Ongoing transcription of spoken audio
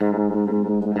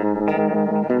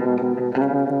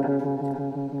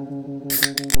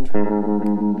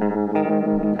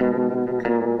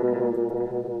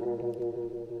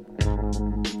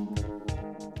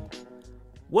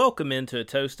Welcome into A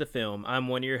Toast of Film. I'm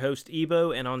one of your hosts,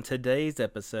 Ebo, and on today's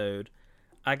episode,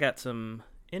 I got some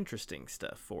interesting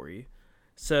stuff for you.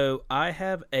 So, I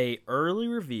have a early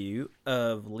review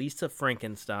of Lisa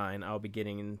Frankenstein I'll be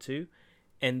getting into,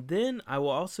 and then I will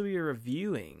also be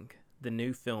reviewing the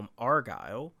new film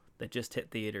Argylle that just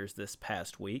hit theaters this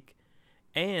past week,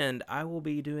 and I will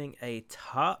be doing a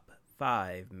top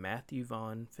 5 Matthew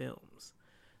Vaughn films.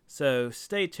 So,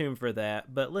 stay tuned for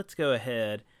that, but let's go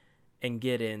ahead and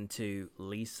get into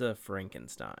Lisa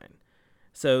Frankenstein.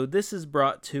 So this is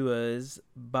brought to us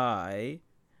by,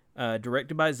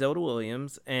 directed by Zelda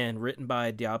Williams and written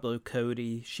by Diablo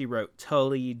Cody. She wrote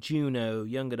Tully, Juno,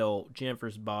 Young Adult,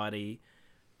 Jennifer's Body,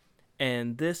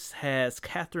 and this has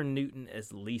Kathryn Newton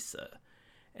as Lisa.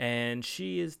 And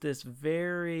she is this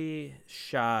very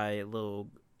shy little,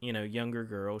 younger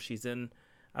girl. She's in,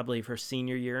 I believe, her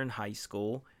senior year in high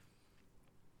school.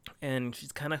 And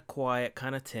she's kind of quiet,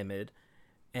 kind of timid.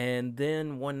 And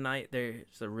then one night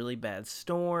there's a really bad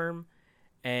storm,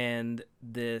 and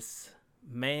this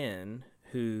man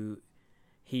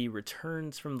he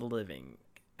returns from the living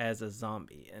as a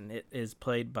zombie, and it is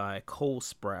played by Cole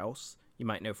Sprouse, you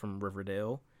might know from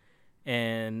Riverdale.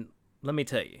 And let me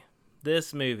tell you,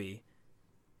 this movie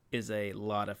is a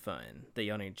lot of fun that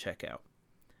y'all need to check out.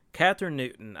 Kathryn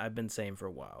Newton, I've been saying for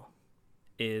a while,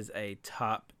 is a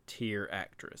top tier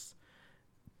actress.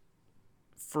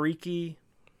 Freaky.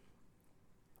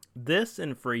 This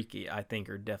and Freaky, I think,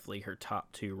 are definitely her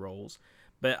top 2 roles.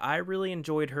 But I really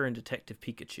enjoyed her in Detective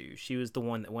Pikachu. She was the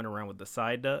one that went around with the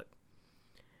side duck.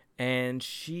 And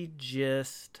she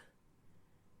just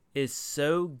is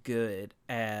so good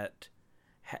at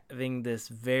having this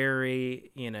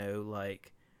very,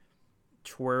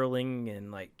 twirling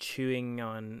and, chewing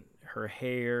on her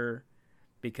hair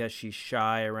because she's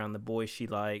shy around the boys she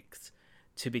likes,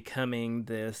 to becoming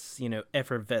this,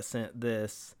 effervescent,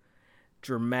 this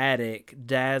dramatic,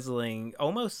 dazzling,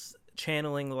 almost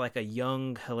channeling like a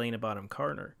young Helena Bonham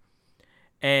Carter.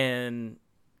 And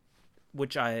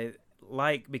which I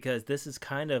like because this is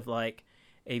kind of like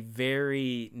a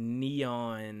very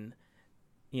neon,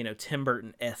 Tim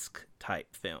Burton-esque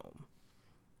type film.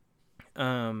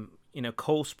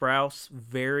 Cole Sprouse,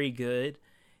 very good.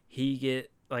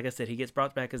 Like I said, he gets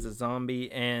brought back as a zombie,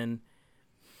 and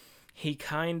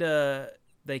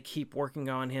they keep working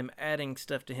on him, adding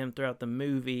stuff to him throughout the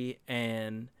movie,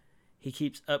 and he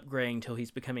keeps upgrading until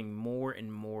he's becoming more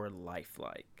and more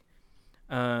lifelike.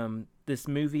 This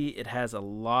movie, it has a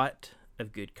lot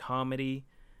of good comedy.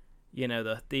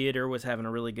 The theater was having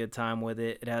a really good time with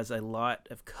it. It has a lot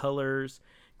of colors.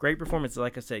 Great performance,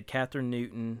 like I said, Kathryn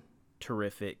Newton,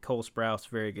 terrific. Cole Sprouse,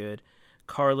 very good.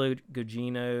 Carla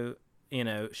Gugino,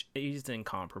 she's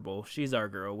incomparable. She's our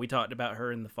girl. We talked about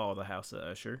her in The Fall of the House of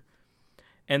Usher.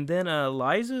 And then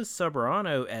Liza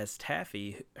Soberano as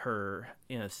Taffy, her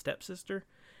stepsister.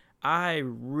 I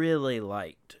really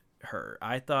liked her.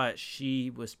 I thought she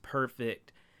was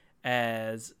perfect,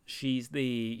 as she's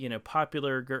the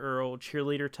popular girl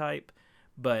cheerleader type,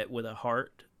 but with a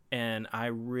heart. And I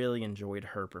really enjoyed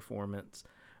her performance.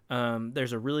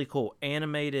 There's a really cool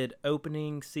animated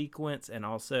opening sequence and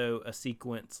also a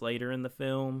sequence later in the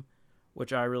film,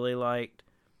 which I really liked.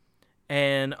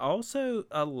 And also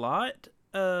a lot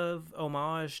of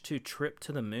homage to Trip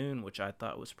to the Moon, which I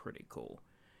thought was pretty cool.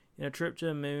 Trip to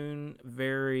the Moon,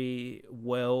 very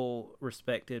well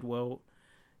respected,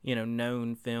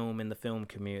 known film in the film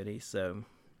community. So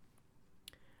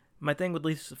my thing with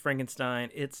Lisa Frankenstein,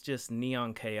 it's just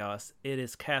neon chaos. It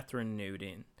is Kathryn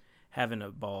Newton having a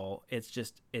ball.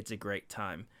 It's a great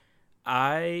time.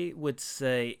 I would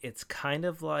say it's kind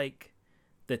of like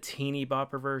the teeny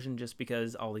bopper version, just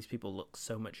because all these people look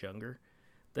so much younger.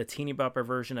 The teeny bopper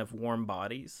version of Warm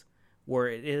Bodies, where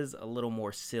it is a little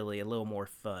more silly, a little more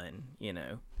fun,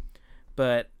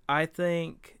 But I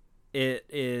think it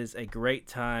is a great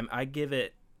time. I give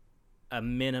it a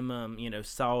minimum,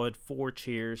 solid 4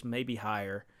 cheers, maybe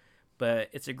higher. But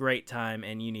it's a great time,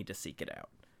 and you need to seek it out.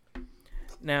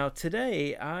 Now,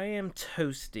 today I am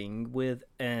toasting with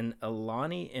an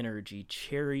Alani Energy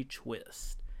Cherry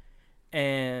Twist.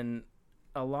 And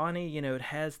Alani, it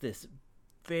has this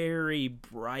very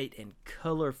bright and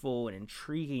colorful and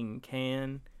intriguing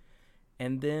can,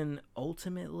 and then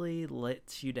ultimately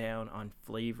lets you down on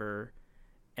flavor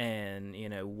and,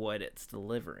 what it's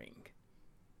delivering.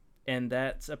 And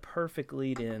that's a perfect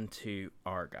lead into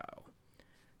Argylle.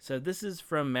 So this is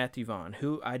from Matthew Vaughn,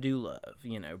 who I do love.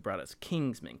 Brought us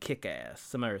Kingsman, Kick-Ass,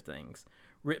 some other things.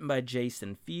 Written by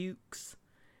Jason Fuchs.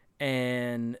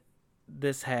 And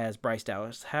this has Bryce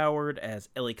Dallas Howard as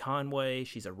Ellie Conway.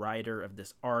 She's a writer of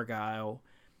this Argyle,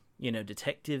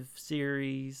 detective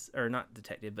series. Or not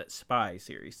detective, but spy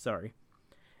series, sorry.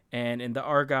 And in the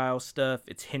Argyle stuff,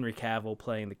 it's Henry Cavill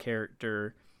playing the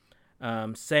character.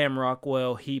 Sam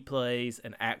Rockwell, he plays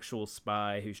an actual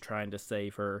spy who's trying to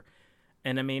save her.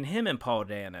 And I mean, him and Paul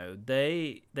Dano,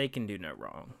 they can do no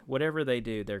wrong. Whatever they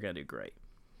do, they're going to do great.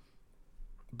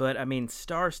 But I mean,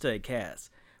 star-studded cast.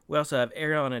 We also have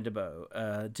Ariana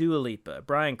DeBose, Dua Lipa,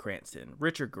 Bryan Cranston,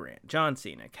 Richard Grant, John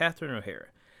Cena, Catherine O'Hara,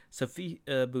 Sophia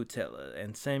Boutella,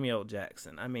 and Samuel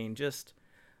Jackson. I mean, just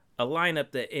a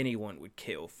lineup that anyone would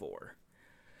kill for.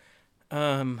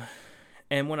 And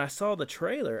when I saw the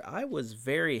trailer, I was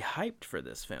very hyped for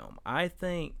this film. I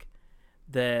think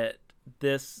that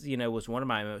this, was one of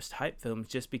my most hyped films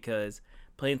just because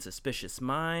Playing Suspicious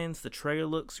Minds, the trailer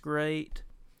looks great.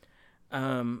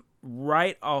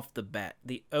 Right off the bat,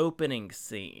 the opening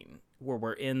scene where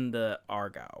we're in the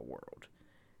Argyle world,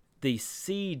 the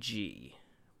CG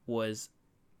was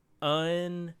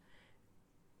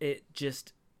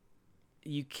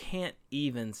you can't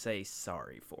even say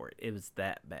sorry for it. It was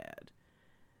that bad.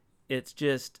 It's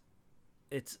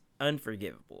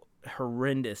unforgivable.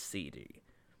 Horrendous CG.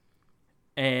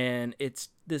 And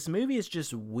this movie is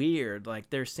just weird.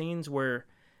 Like, there's scenes where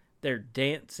they're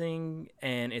dancing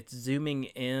and it's zooming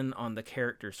in on the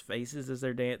characters' faces as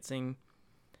they're dancing.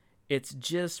 It's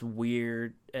just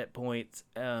weird at points.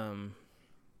 And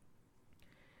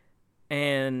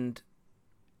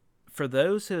for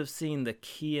those who have seen the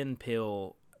Key and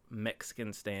Peele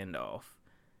Mexican standoff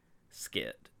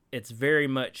skit, it's very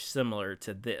much similar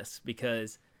to this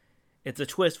because it's a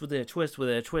twist with a twist with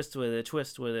a twist with a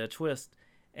twist with a twist.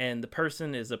 And the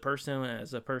person is a person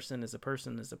as a person is a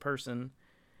person is a person.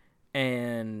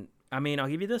 And, I mean, I'll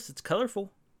give you this. It's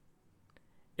colorful.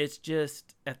 It's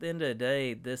just, at the end of the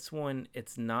day, this one,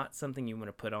 it's not something you want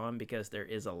to put on because there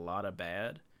is a lot of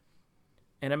bad.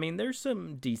 And, I mean, there's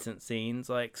some decent scenes,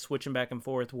 like switching back and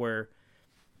forth where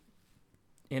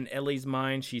in Ellie's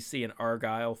mind, she's seeing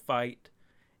Argyle fight.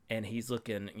 And he's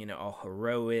looking, all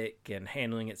heroic and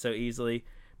handling it so easily.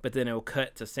 But then it'll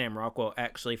cut to Sam Rockwell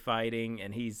actually fighting.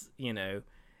 And he's,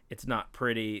 it's not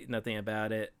pretty, nothing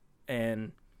about it.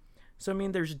 And so, I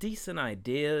mean, there's decent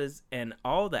ideas. And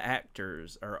all the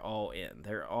actors are all in.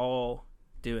 They're all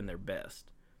doing their best.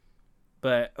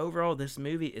 But overall, this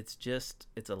movie, it's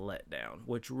a letdown.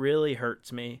 Which really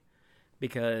hurts me.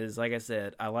 Because, like I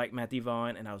said, I like Matthew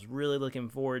Vaughn. And I was really looking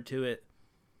forward to it.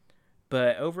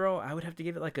 But overall, I would have to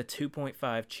give it like a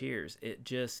 2.5 cheers.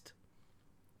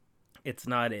 It's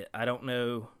not it. I don't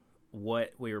know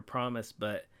what we were promised,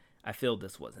 but I feel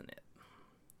this wasn't it.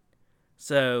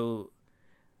 So,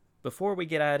 before we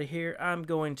get out of here, I'm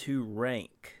going to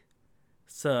rank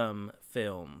some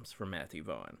films from Matthew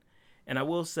Vaughn. And I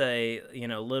will say,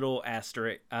 little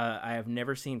asterisk, I have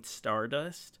never seen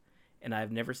Stardust, and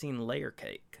I've never seen Layer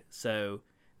Cake. So,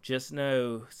 just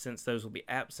know, since those will be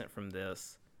absent from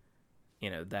this,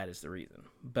 that is the reason.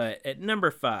 But at number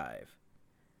 5,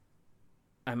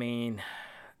 I mean,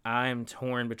 I'm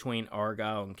torn between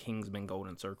Argyle and Kingsman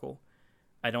Golden Circle.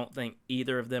 I don't think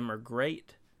either of them are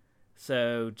great.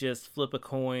 So just flip a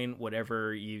coin,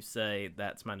 whatever you say,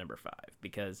 that's my number 5.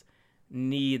 Because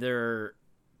neither,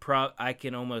 I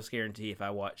can almost guarantee if I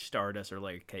watch Stardust or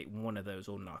Layer Cake, one of those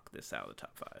will knock this out of the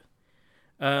top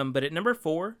 5. But at number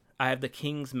 4, I have The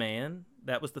King's Man.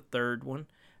 That was the third one.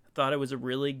 Thought it was a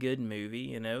really good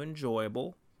movie,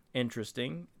 enjoyable,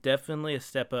 interesting. Definitely a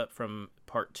step up from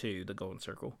part 2, The Golden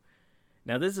Circle.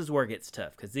 Now, this is where it gets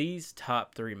tough, because these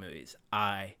top 3 movies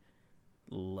I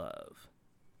love.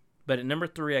 But at number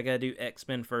 3, I got to do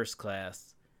X-Men First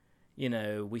Class.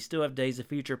 We still have Days of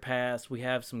Future Past. We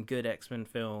have some good X-Men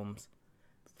films.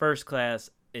 First Class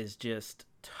is just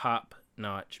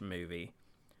top-notch movie.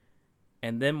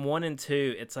 And then 1 and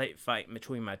 2, it's like fighting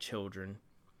between my children.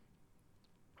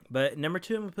 But number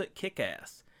 2, I'm going to put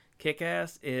Kick-Ass.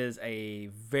 Kick-Ass is a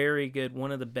very good,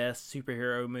 one of the best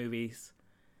superhero movies.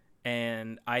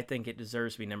 And I think it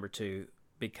deserves to be number 2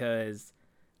 because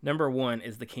number 1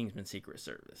 is The Kingsman Secret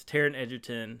Service. Taron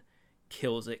Egerton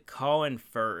kills it. Colin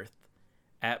Firth,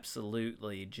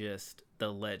 absolutely just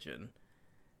the legend.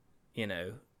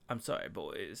 I'm sorry,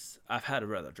 boys. I've had a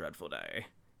rather dreadful day.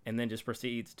 And then just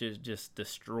proceeds to just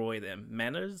destroy them.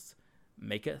 Manners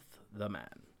maketh the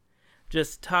man.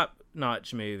 Just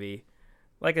top-notch movie.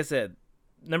 Like I said,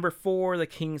 number 4, The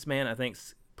King's Man, I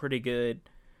think's pretty good.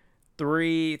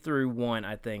 3 through 1,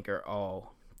 I think, are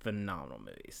all phenomenal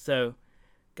movies. So,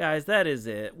 Guys, that is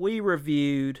it. We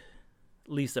reviewed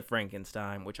Lisa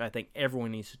Frankenstein, which I think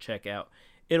everyone needs to check out.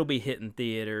 It'll be hitting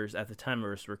theaters at the time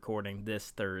of this recording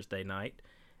this Thursday night.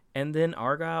 And then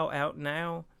Argyle out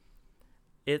now.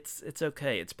 It's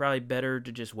okay. It's probably better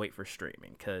to just wait for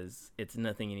streaming because it's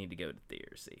nothing you need to go to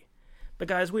theaters see. But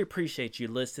guys, we appreciate you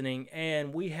listening,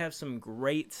 and we have some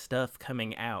great stuff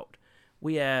coming out.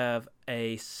 We have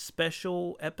a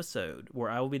special episode where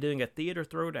I will be doing a theater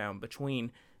throwdown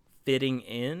between Fitting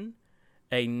In,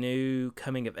 a new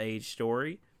coming of age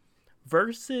story,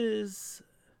 versus,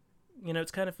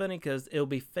 it's kind of funny because it'll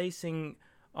be facing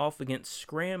off against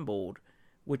Scrambled,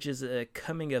 which is a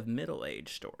coming of middle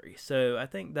age story. So I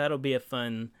think that'll be a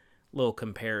fun little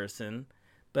comparison.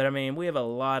 But I mean, we have a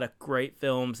lot of great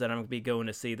films that I'm going to be going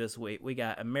to see this week. We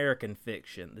got American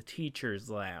Fiction, The Teacher's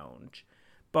Lounge,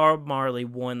 Bob Marley,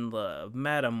 One Love,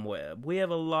 Madam Web. We have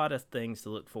a lot of things to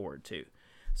look forward to.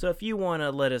 So if you want to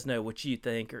let us know what you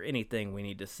think or anything we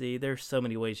need to see, there's so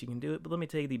many ways you can do it, but let me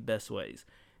tell you the best ways.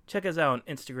 Check us out on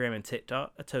Instagram and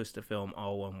TikTok, A Toast of Film,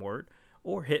 all one word,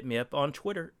 or hit me up on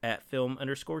Twitter at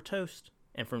film_toast.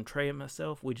 And from Trey and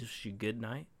myself, we just wish you good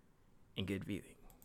night and good viewing.